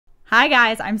Hi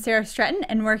guys, I'm Sarah Stretton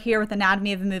and we're here with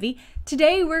Anatomy of a Movie.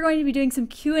 Today we're going to be doing some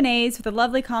Q&As with the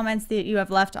lovely comments that you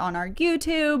have left on our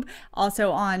YouTube,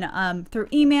 also on through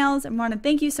emails, and want to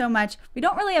thank you so much. We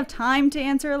don't really have time to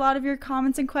answer a lot of your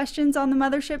comments and questions on the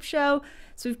Mothership Show,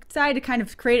 so we've decided to kind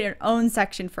of create our own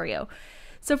section for you.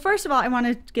 So first of all, I want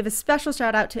to give a special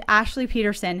shout out to Ashley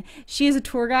Peterson. She is a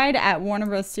tour guide at Warner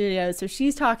Bros. Studios, so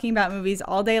she's talking about movies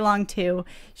all day long too.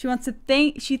 She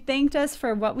thanked us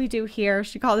for what we do here.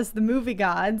 She called us the movie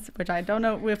gods, which I don't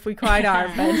know if we quite are,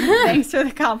 but thanks for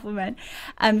the compliment.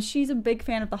 She's a big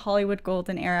fan of the Hollywood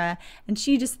Golden Era, and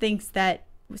she just thinks that,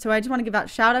 so I just want to give a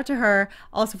shout out to her.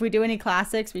 Also, if we do any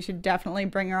classics, we should definitely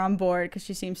bring her on board because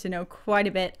she seems to know quite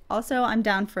a bit. Also, I'm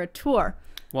down for a tour.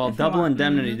 Well, Double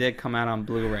Indemnity did come out on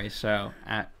Blu-ray, so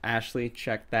Ashley,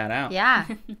 check that out. Yeah.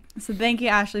 So thank you,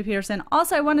 Ashley Peterson.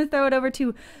 Also, I want to throw it over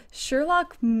to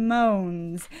Sherlock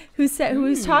Moans, who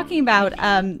was talking about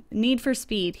Need for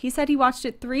Speed. He said he watched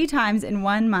it 3 times in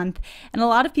 1 month, and a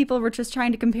lot of people were just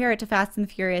trying to compare it to Fast and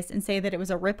the Furious and say that it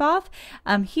was a ripoff.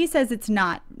 He says it's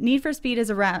not. Need for Speed has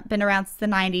been around since the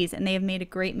 90s, and they have made a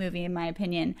great movie, in my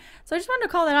opinion. So I just wanted to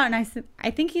call that out, and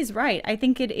I think he's right. I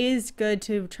think it is good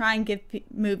to try and give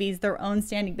movies their own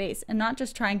standing base and not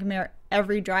just try and compare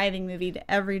every driving movie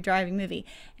to every driving movie.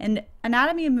 And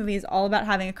Anatomy of a Movie is all about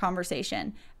having a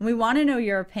conversation, and we want to know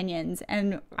your opinions,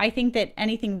 and I think that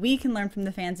anything we can learn from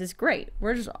the fans is great.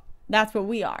 That's what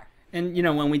we are. And you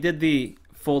know, when we did the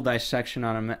full dissection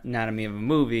on Anatomy of a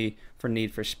Movie for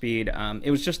Need for Speed,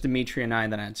 it was just Dimitri and I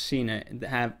that had seen it.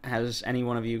 Has any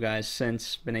one of you guys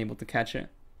since been able to catch it?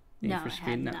 No, I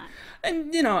have not.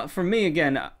 And you know, for me,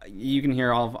 again, you can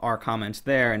hear all of our comments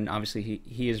there, and obviously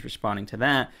he is responding to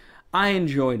that. I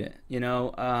enjoyed it. You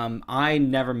know, I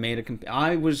never made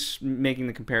I was making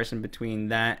the comparison between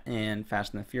that and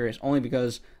Fast and the Furious only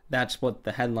because that's what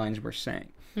the headlines were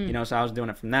saying. You know, so I was doing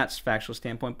it from that factual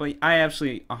standpoint. But I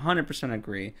absolutely 100%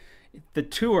 agree. The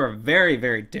two are very,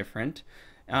 very different.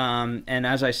 And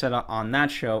as I said on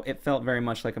that show, it felt very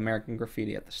much like American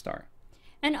Graffiti at the start.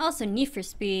 And also Need for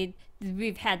Speed,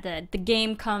 we've had the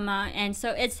game come out, and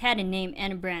so it's had a name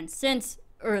and a brand since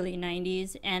early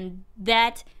 90s, and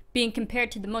that being compared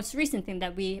to the most recent thing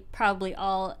that we probably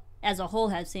all as a whole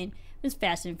have seen was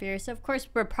Fast and Furious. So of course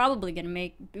we're probably going to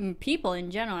make, people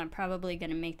in general are probably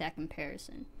going to make that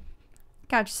comparison.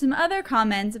 Gotcha. Some other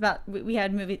comments about, we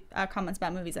had comments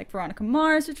about movies like Veronica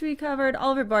Mars, which we covered,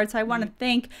 all over board. So I want to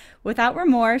thank Without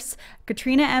Remorse,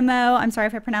 Katrina Emo, I'm sorry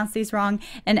if I pronounced these wrong,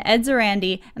 and Ed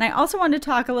Zarandi. And I also wanted to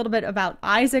talk a little bit about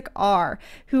Isaac R.,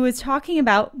 who was talking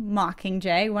about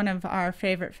Mockingjay, one of our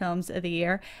favorite films of the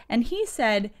year. And he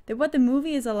said that what the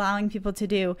movie is allowing people to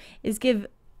do is give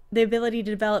the ability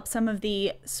to develop some of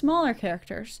the smaller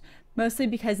characters, mostly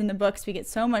because in the books we get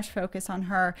so much focus on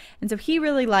her, and so he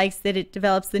really likes that it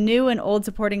develops the new and old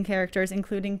supporting characters,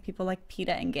 including people like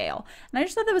Peeta and Gale. And I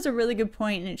just thought that was a really good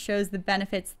point, and it shows the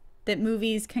benefits that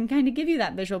movies can kind of give you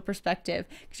that visual perspective,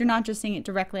 because you're not just seeing it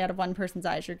directly out of one person's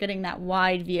eyes, you're getting that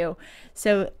wide view.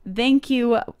 So thank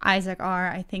you, Isaac R.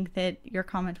 I think that your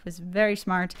comment was very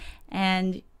smart,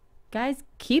 and guys,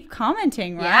 keep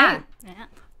commenting, right? Yeah.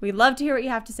 We'd love to hear what you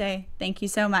have to say. Thank you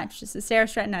so much. This is Sarah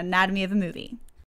Stretton on Anatomy of a Movie.